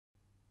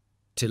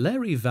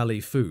Tillery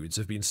Valley Foods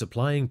have been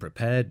supplying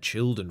prepared,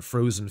 chilled and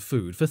frozen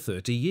food for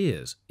 30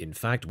 years. In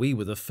fact, we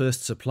were the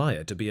first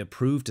supplier to be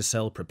approved to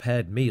sell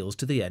prepared meals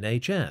to the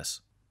NHS.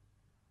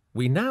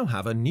 We now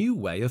have a new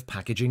way of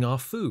packaging our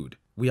food.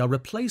 We are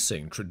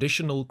replacing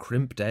traditional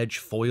crimped edge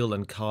foil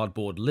and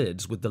cardboard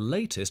lids with the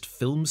latest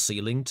film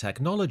sealing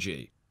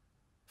technology.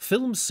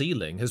 Film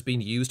sealing has been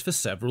used for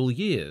several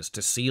years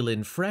to seal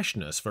in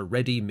freshness for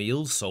ready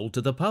meals sold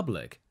to the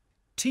public.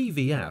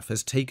 TVF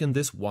has taken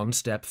this one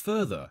step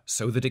further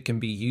so that it can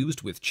be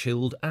used with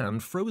chilled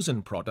and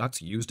frozen products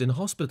used in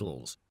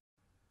hospitals.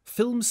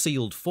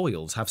 Film-sealed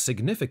foils have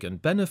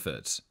significant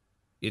benefits.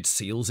 It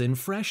seals in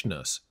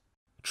freshness.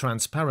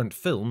 Transparent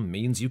film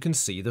means you can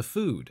see the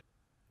food.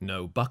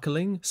 No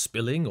buckling,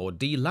 spilling or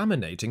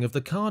delaminating of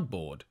the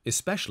cardboard,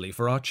 especially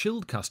for our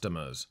chilled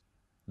customers.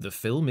 The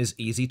film is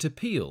easy to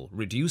peel,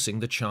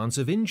 reducing the chance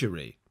of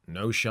injury.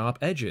 No sharp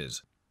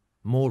edges.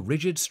 More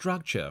rigid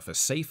structure for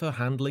safer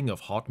handling of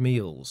hot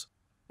meals.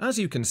 As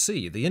you can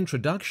see, the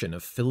introduction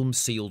of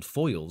film-sealed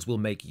foils will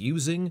make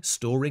using,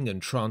 storing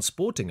and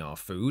transporting our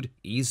food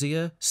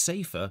easier,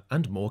 safer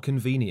and more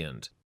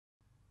convenient.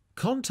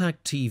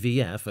 Contact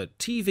TVF at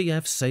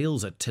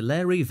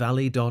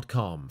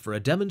tvfsales@tilleryvalley.com for a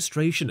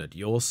demonstration at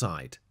your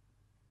site.